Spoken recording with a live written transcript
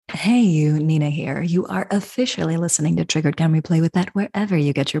Hey, you, Nina here. You are officially listening to Triggered. Can we play with that wherever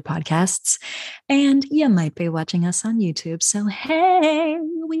you get your podcasts? And you might be watching us on YouTube. So, hey,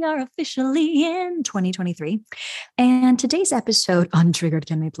 we are officially in 2023. And today's episode on Triggered,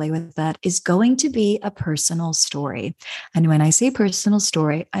 Can We Play With That is going to be a personal story. And when I say personal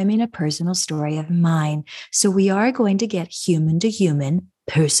story, I mean a personal story of mine. So, we are going to get human to human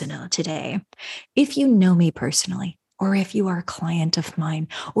personal today. If you know me personally, or if you are a client of mine,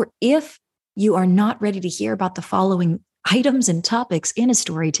 or if you are not ready to hear about the following items and topics in a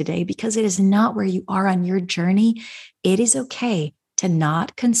story today because it is not where you are on your journey, it is okay to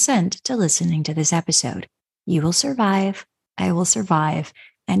not consent to listening to this episode. You will survive. I will survive.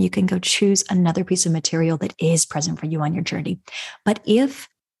 And you can go choose another piece of material that is present for you on your journey. But if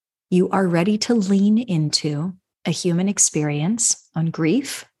you are ready to lean into a human experience on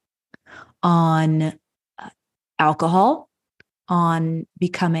grief, on alcohol, on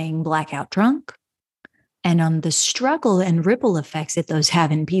becoming blackout drunk, and on the struggle and ripple effects that those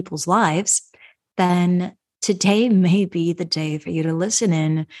have in people's lives, then today may be the day for you to listen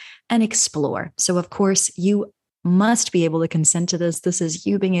in and explore. So, of course, you must be able to consent to this. This is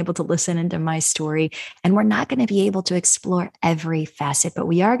you being able to listen into my story. And we're not going to be able to explore every facet, but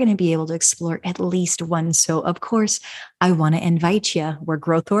we are going to be able to explore at least one. So, of course, I want to invite you. We're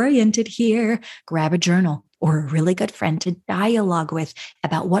growth oriented here. Grab a journal or a really good friend to dialogue with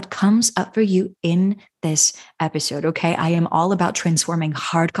about what comes up for you in this episode. Okay. I am all about transforming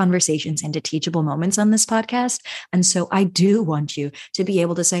hard conversations into teachable moments on this podcast. And so I do want you to be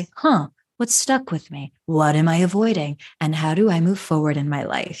able to say, what's stuck with me? What am I avoiding? And how do I move forward in my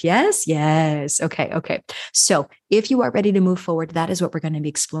life? Yes. Okay. So if you are ready to move forward, that is what we're going to be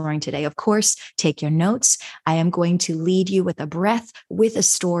exploring today. Of course, take your notes. I am going to lead you with a breath, with a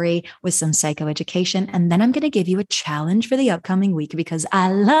story, with some psychoeducation. And then I'm going to give you a challenge for the upcoming week because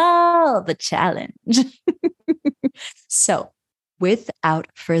I love a challenge. So without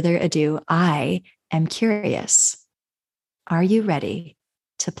further ado, I am curious. Are you ready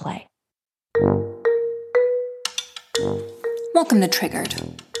to play? Welcome to Triggered.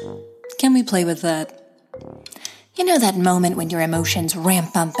 Can we play with that? You know that moment when your emotions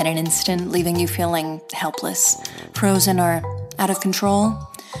ramp up in an instant, leaving you feeling helpless, frozen, or out of control?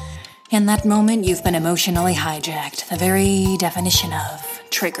 In that moment, you've been emotionally hijacked, the very definition of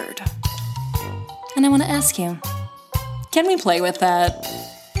triggered. And I want to ask you, can we play with that?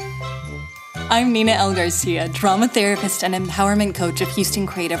 I'm Nina Garcia, drama therapist and empowerment coach of Houston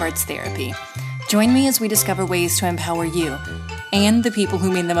Creative Arts Therapy. Join me as we discover ways to empower you and the people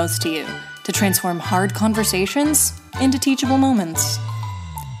who mean the most to you to transform hard conversations into teachable moments.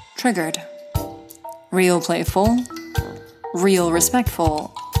 Triggered. Real playful. Real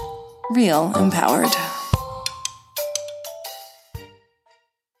respectful. Real empowered.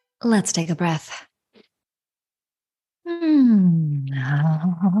 Let's take a breath.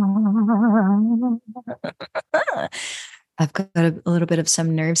 I've got a little bit of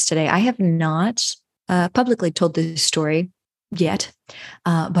some nerves today. I have not publicly told this story yet,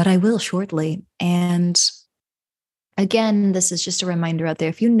 but I will shortly. And again, this is just a reminder out there.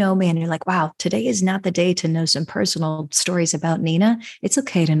 If you know me and you're like, wow, today is not the day to know some personal stories about Nina, it's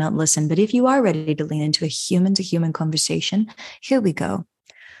okay to not listen. But if you are ready to lean into a human-to-human conversation, here we go.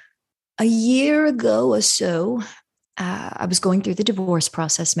 A year ago or so, I was going through the divorce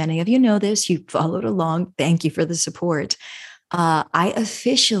process. Many of you know this. You followed along. Thank you for the support. I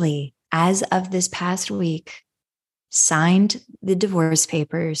officially, as of this past week, signed the divorce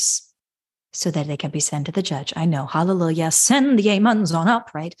papers so that they can be sent to the judge. I know, hallelujah, send the amens on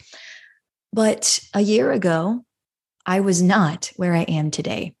up, right? But a year ago, I was not where I am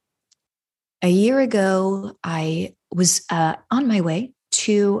today. A year ago, I was on my way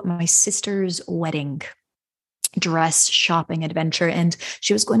to my sister's wedding dress shopping adventure, and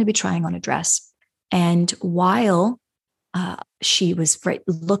she was going to be trying on a dress. And while she was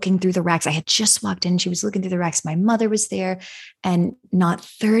looking through the racks, I had just walked in, she was looking through the racks, my mother was there, and not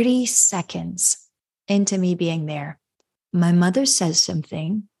 30 seconds into me being there, my mother says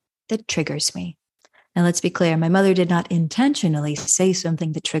something that triggers me. Now, let's be clear, my mother did not intentionally say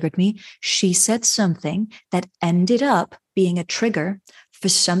something that triggered me. She said something that ended up being a trigger for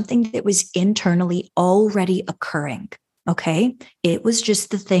something that was internally already occurring. Okay. It was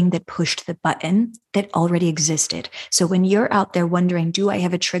just the thing that pushed the button that already existed. So when you're out there wondering, do I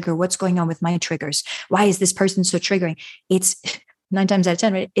have a trigger? What's going on with my triggers? Why is this person so triggering? It's 9 times out of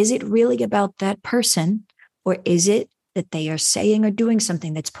 10, right? Is it really about that person, or is it that they are saying or doing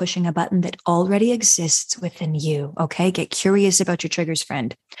something that's pushing a button that already exists within you? Okay. Get curious about your triggers,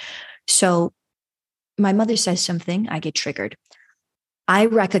 friend. So my mother says something, I get triggered. I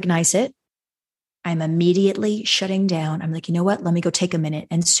recognize it. I'm immediately shutting down. I'm like, you know what? Let me go take a minute.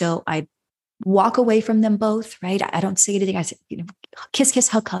 And so I walk away from them both, right? I don't say anything. I say, kiss, kiss,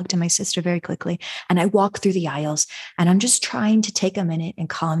 hug, hug to my sister very quickly. And I walk through the aisles and I'm just trying to take a minute and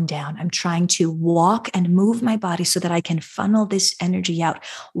calm down. I'm trying to walk and move my body so that I can funnel this energy out.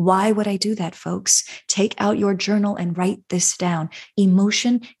 Why would I do that, folks? Take out your journal and write this down.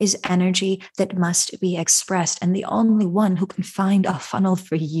 Emotion is energy that must be expressed. And the only one who can find a funnel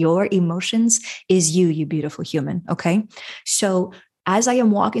for your emotions is you beautiful human. Okay. So as I am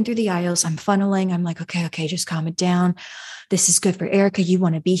walking through the aisles, I'm funneling. I'm like, okay, just calm it down. This is good for Erica. You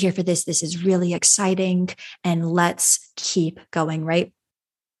want to be here for this. This is really exciting. And let's keep going, right?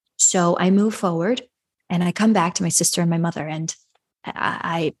 So I move forward and I come back to my sister and my mother. And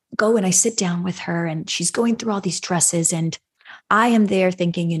I go and I sit down with her and she's going through all these dresses. And I am there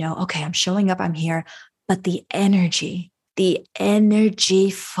thinking, okay, I'm showing up, I'm here. But the energy,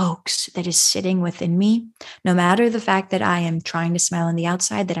 folks, that is sitting within me, no matter the fact that I am trying to smile on the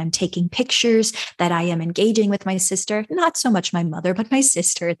outside, that I'm taking pictures, that I am engaging with my sister, not so much my mother, but my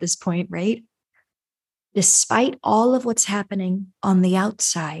sister at this point, right? Despite all of what's happening on the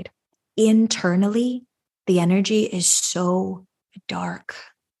outside, internally, the energy is so dark.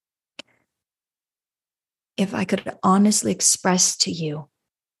 If I could honestly express to you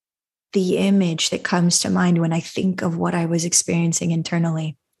the image that comes to mind when I think of what I was experiencing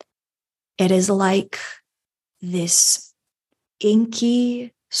internally, it is like this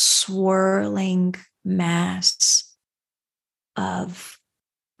inky, swirling mass of,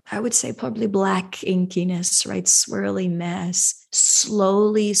 I would say, probably black inkiness, right? Swirling mass,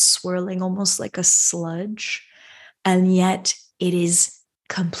 slowly swirling, almost like a sludge. And yet it is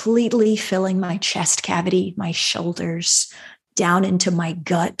completely filling my chest cavity, my shoulders, down into my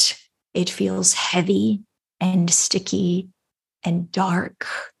gut. It feels heavy and sticky and dark,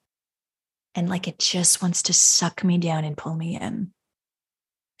 and like it just wants to suck me down and pull me in.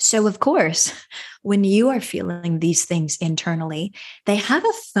 So, of course, when you are feeling these things internally, they have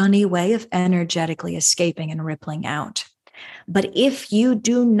a funny way of energetically escaping and rippling out. But if you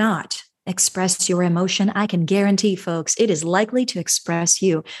do not express your emotion, I can guarantee, folks, it is likely to express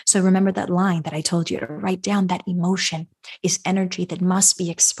you. So remember that line that I told you to write down. That emotion is energy that must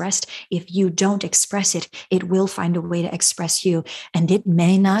be expressed. If you don't express it, it will find a way to express you, and it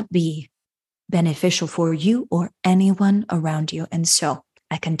may not be beneficial for you or anyone around you. And so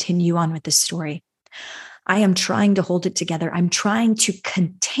I continue on with the story. I am trying to hold it together. I'm trying to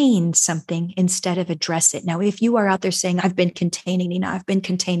contain something instead of address it. Now, if you are out there saying, I've been containing, Nina, I've been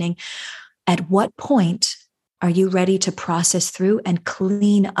containing, at what point are you ready to process through and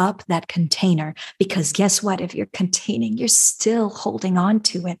clean up that container? Because guess what? If you're containing, you're still holding on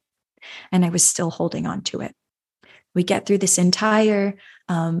to it. And I was still holding on to it. We get through this entire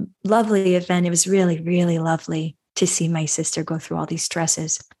lovely event. It was really, really lovely to see my sister go through all these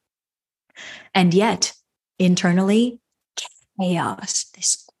stresses. And yet, internally, chaos,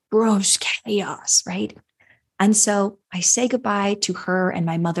 this gross chaos, right? And so I say goodbye to her and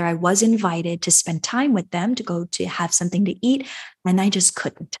my mother. I was invited to spend time with them, to go to have something to eat, and I just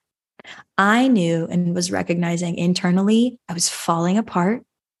couldn't. I knew and was recognizing internally I was falling apart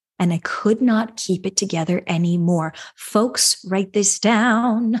and I could not keep it together anymore. Folks, write this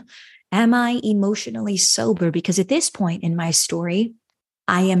down. Am I emotionally sober? Because at this point in my story,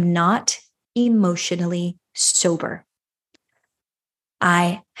 I am not emotionally sober.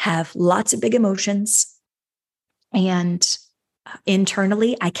 I have lots of big emotions, and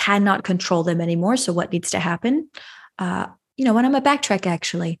internally, I cannot control them anymore. So what needs to happen? When I'm a backtrack,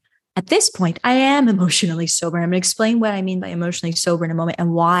 actually, at this point, I am emotionally sober. I'm going to explain what I mean by emotionally sober in a moment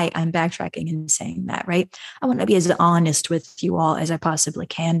and why I'm backtracking and saying that, right? I want to be as honest with you all as I possibly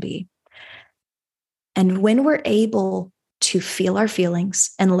can be. And when we're able to feel our feelings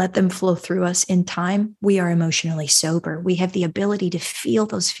and let them flow through us in time, we are emotionally sober. We have the ability to feel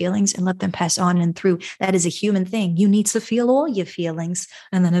those feelings and let them pass on and through. That is a human thing. You need to feel all your feelings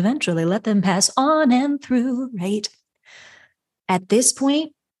and then eventually let them pass on and through, right? At this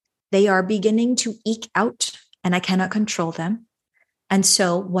point, they are beginning to eke out and I cannot control them. And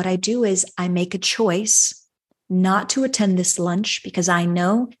so what I do is I make a choice not to attend this lunch because I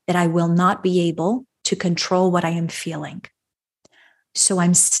know that I will not be able to control what I am feeling. So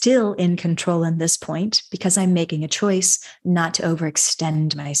I'm still in control in this point because I'm making a choice not to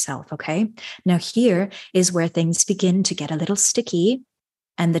overextend myself, okay? Now here is where things begin to get a little sticky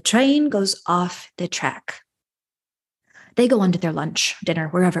and the train goes off the track. They go on to their lunch, dinner,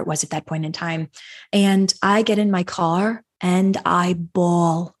 wherever it was at that point in time. And I get in my car and I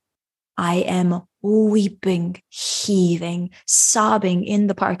bawl. I am weeping, heaving, sobbing in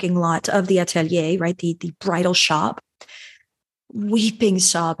the parking lot of the atelier, right? The bridal shop, weeping,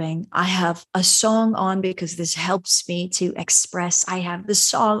 sobbing. I have a song on because this helps me to express. I have the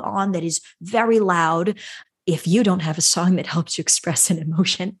song on that is very loud. If you don't have a song that helps you express an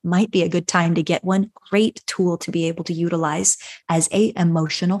emotion, might be a good time to get one. Great tool to be able to utilize as a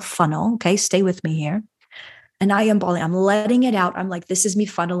emotional funnel. Okay, stay with me here. And I am bawling. I'm letting it out. I'm like, this is me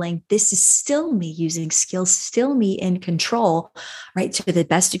funneling. This is still me using skills, still me in control, right? To the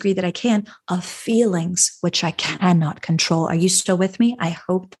best degree that I can of feelings, which I cannot control. Are you still with me? I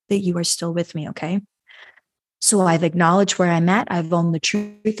hope that you are still with me. Okay. So I've acknowledged where I'm at. I've owned the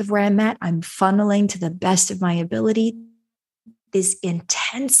truth of where I'm at. I'm funneling to the best of my ability these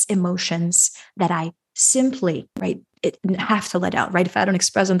intense emotions that I simply, right, have to let out, right? If I don't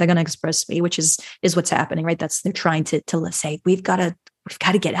express them, they're going to express me, which is what's happening, right? That's they're trying to say, we've got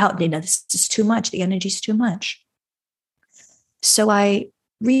to get out. You know, this is too much. The energy is too much. So I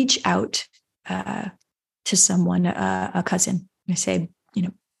reach out to someone, a cousin. I say, you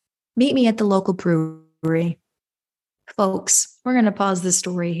know, meet me at the local brewery. Folks, we're going to pause the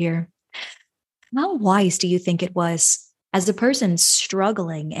story here. How wise do you think it was, as a person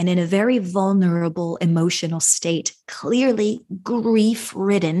struggling and in a very vulnerable emotional state, clearly grief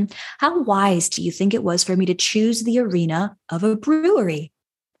ridden? How wise do you think it was for me to choose the arena of a brewery?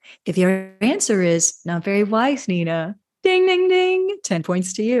 If your answer is not very wise, Nina, ding, ding, ding, 10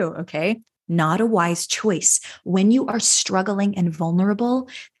 points to you. Okay. Not a wise choice. When you are struggling and vulnerable,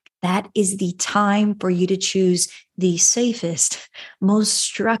 that is the time for you to choose the safest, most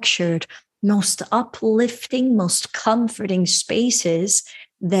structured, most uplifting, most comforting spaces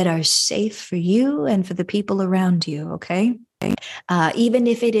that are safe for you and for the people around you. Okay. Even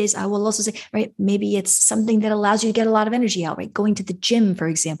if it is, I will also say, right, maybe it's something that allows you to get a lot of energy out, right? Going to the gym, for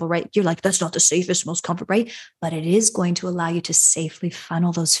example, right? You're like, that's not the safest, most comfort, right? But it is going to allow you to safely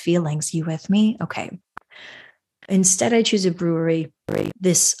funnel those feelings. You with me? Okay. Instead, I choose a brewery.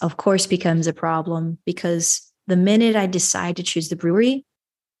 This, of course, becomes a problem because the minute I decide to choose the brewery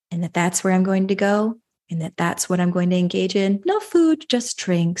and that's where I'm going to go and that's what I'm going to engage in, no food, just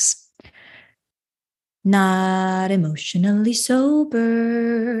drinks. Not emotionally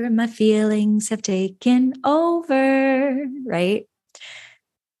sober. My feelings have taken over, right?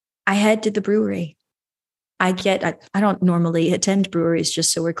 I head to the brewery. I don't normally attend breweries,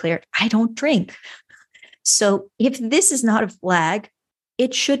 just so we're clear. I don't drink. So if this is not a flag,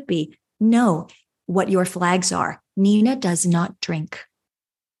 it should be. Know what your flags are. Nina does not drink.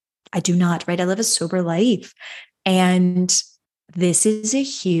 I do not, right? I live a sober life. And this is a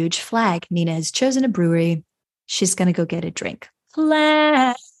huge flag. Nina has chosen a brewery. She's going to go get a drink.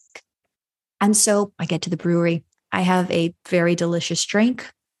 Flag. And so I get to the brewery. I have a very delicious drink.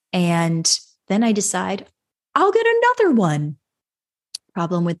 And then I decide I'll get another one.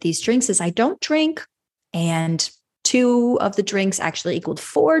 Problem with these drinks is I don't drink. And 2 of the drinks actually equaled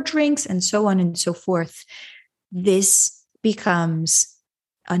 4 drinks, and so on and so forth. This becomes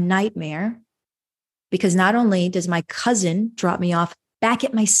a nightmare because not only does my cousin drop me off back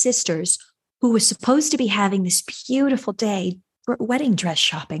at my sister's, who was supposed to be having this beautiful day for wedding dress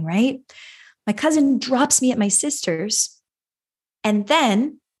shopping, right? My cousin drops me at my sister's and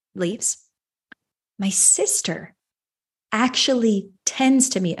then leaves. My sister actually tends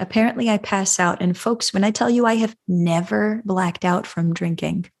to me. Apparently, I pass out. And folks, when I tell you I have never blacked out from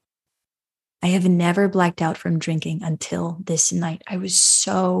drinking, I have never blacked out from drinking until this night. I was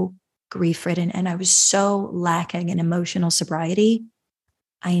so grief-ridden and I was so lacking in emotional sobriety.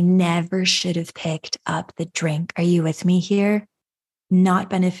 I never should have picked up the drink. Are you with me here? Not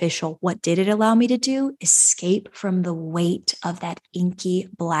beneficial. What did it allow me to do? Escape from the weight of that inky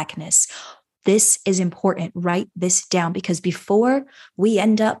blackness. This is important. Write this down because before we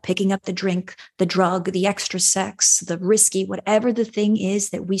end up picking up the drink, the drug, the extra sex, the risky, whatever the thing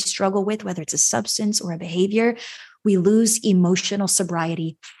is that we struggle with, whether it's a substance or a behavior, we lose emotional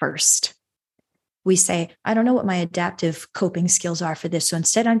sobriety first. We say, I don't know what my adaptive coping skills are for this. So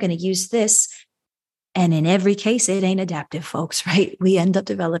instead, I'm going to use this. And in every case, it ain't adaptive, folks, right? We end up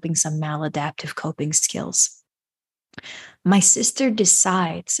developing some maladaptive coping skills. My sister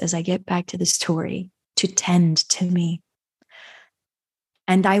decides, as I get back to the story, to tend to me.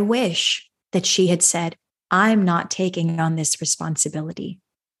 And I wish that she had said, I'm not taking on this responsibility.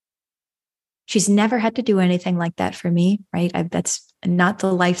 She's never had to do anything like that for me, right? That's not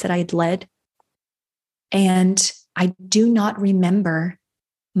the life that I'd led. And I do not remember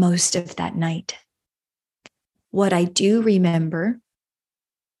most of that night. What I do remember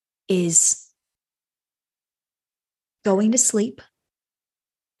is going to sleep,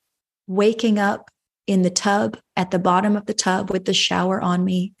 waking up in the tub, at the bottom of the tub with the shower on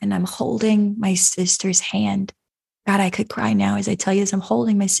me, and I'm holding my sister's hand. God, I could cry now as I tell you this. I'm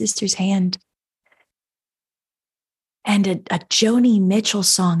holding my sister's hand. And a Joni Mitchell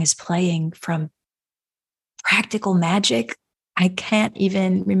song is playing from Practical Magic. I can't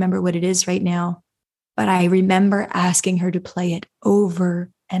even remember what it is right now, but I remember asking her to play it over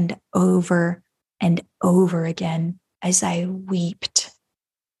and over and over again as I wept.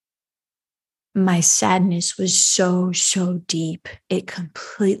 My sadness was so, so deep. It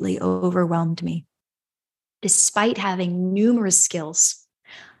completely overwhelmed me. Despite having numerous skills,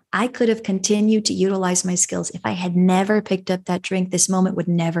 I could have continued to utilize my skills. If I had never picked up that drink, this moment would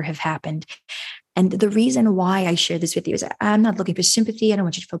never have happened. And the reason why I share this with you is I'm not looking for sympathy. I don't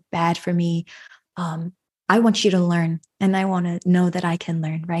want you to feel bad for me. I want you to learn, and I want to know that I can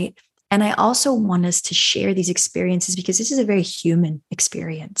learn, right? And I also want us to share these experiences because this is a very human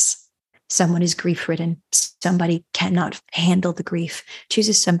experience. Someone is grief-ridden. Somebody cannot handle the grief,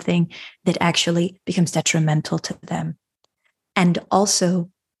 chooses something that actually becomes detrimental to them and also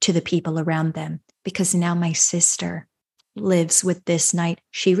to the people around them. Because now my sister lives with this night.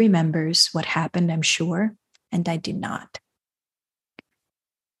 She remembers what happened, I'm sure, and I do not.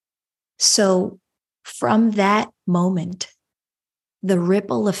 So from that moment, the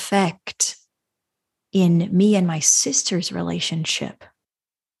ripple effect in me and my sister's relationship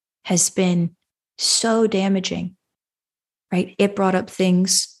has been so damaging, right? It brought up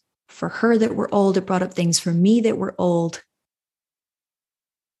things for her that were old. It brought up things for me that were old.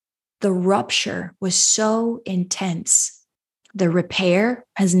 The rupture was so intense. The repair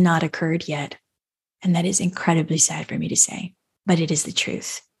has not occurred yet. And that is incredibly sad for me to say, but it is the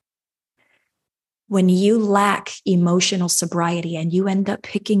truth. When you lack emotional sobriety and you end up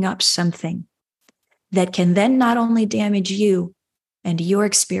picking up something that can then not only damage you and your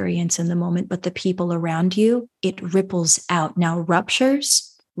experience in the moment, but the people around you, it ripples out. Now,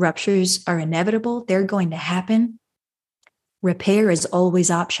 ruptures are inevitable. They're going to happen. Repair is always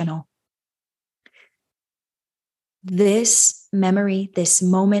optional. This memory, this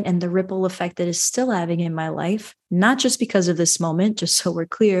moment, and the ripple effect that is still having in my life, not just because of this moment, just so we're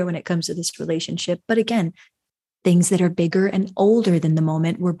clear when it comes to this relationship, but again, things that are bigger and older than the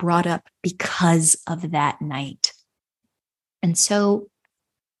moment were brought up because of that night. And so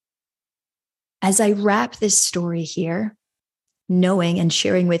as I wrap this story here, knowing and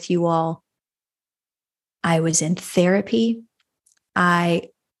sharing with you all, I was in therapy. I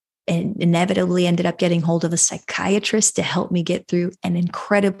inevitably ended up getting hold of a psychiatrist to help me get through an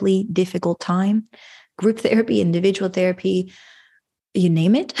incredibly difficult time. Group therapy, individual therapy, you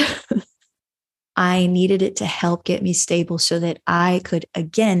name it. I needed it to help get me stable so that I could,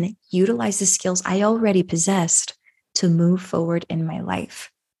 again, utilize the skills I already possessed to move forward in my life.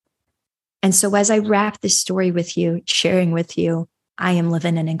 And so as I wrap this story with you, sharing with you, I am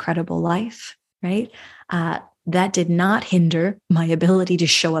living an incredible life, right? That did not hinder my ability to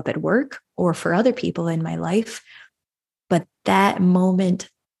show up at work or for other people in my life. But that moment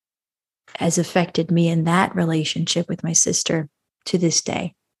has affected me in that relationship with my sister to this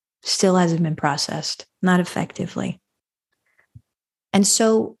day. Still hasn't been processed, not effectively. And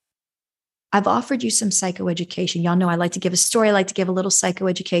so I've offered you some psychoeducation. Y'all know I like to give a story. I like to give a little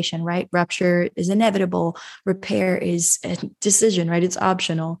psychoeducation, right? Rupture is inevitable. Repair is a decision, right? It's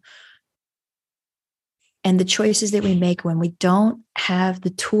optional. And the choices that we make when we don't have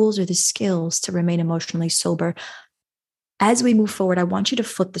the tools or the skills to remain emotionally sober. As we move forward, I want you to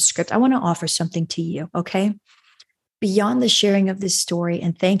flip the script. I want to offer something to you, okay? Beyond the sharing of this story,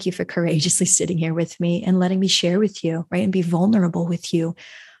 and thank you for courageously sitting here with me and letting me share with you, right? And be vulnerable with you.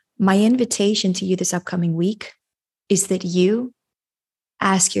 My invitation to you this upcoming week is that you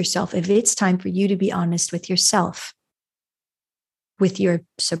ask yourself if it's time for you to be honest with yourself, with your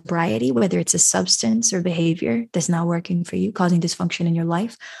sobriety, whether it's a substance or behavior that's not working for you, causing dysfunction in your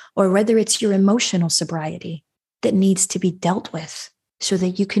life, or whether it's your emotional sobriety that needs to be dealt with so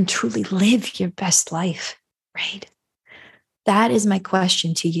that you can truly live your best life, right? That is my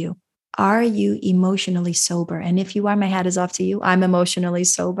question to you. Are you emotionally sober? And if you are, my hat is off to you. I'm emotionally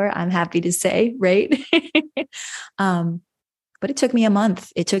sober. I'm happy to say, right? But it took me a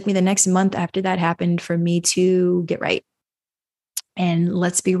month. It took me the next month after that happened for me to get right. And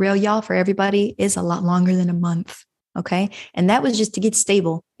let's be real, y'all, for everybody is a lot longer than a month. Okay. And that was just to get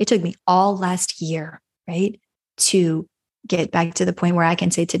stable. It took me all last year, right? To get back to the point where I can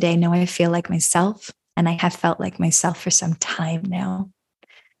say today, no, I feel like myself. And I have felt like myself for some time now.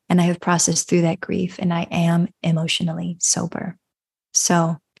 And I have processed through that grief and I am emotionally sober.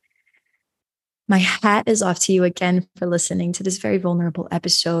 So My hat is off to you again for listening to this very vulnerable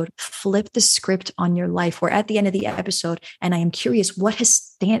episode. Flip the script on your life. We're at the end of the episode, and I am curious what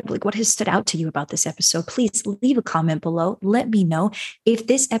has stood out to you about this episode. Please leave a comment below. Let me know if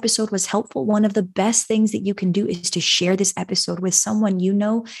this episode was helpful. One of the best things that you can do is to share this episode with someone you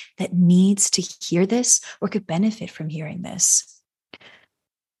know that needs to hear this or could benefit from hearing this.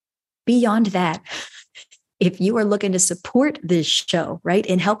 Beyond that, if you are looking to support this show, right,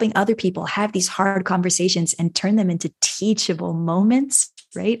 in helping other people have these hard conversations and turn them into teachable moments,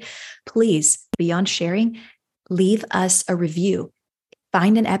 right, please, beyond sharing, leave us a review.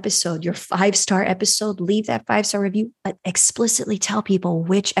 Find an episode, your 5-star episode, leave that 5-star review, but explicitly tell people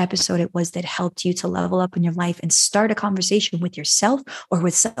which episode it was that helped you to level up in your life and start a conversation with yourself or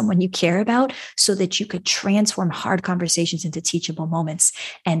with someone you care about so that you could transform hard conversations into teachable moments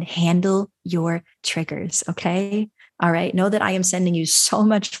and handle your triggers. Okay. All right. Know that I am sending you so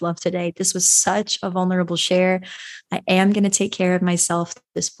much love today. This was such a vulnerable share. I am going to take care of myself.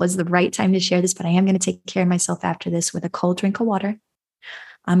 This was the right time to share this, but I am going to take care of myself after this with a cold drink of water.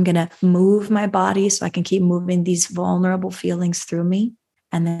 I'm going to move my body so I can keep moving these vulnerable feelings through me.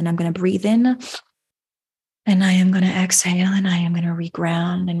 And then I'm going to breathe in and I am going to exhale and I am going to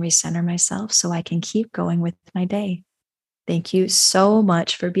reground and recenter myself so I can keep going with my day. Thank you so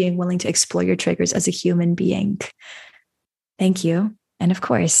much for being willing to explore your triggers as a human being. Thank you. And of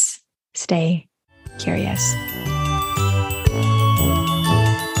course, stay curious.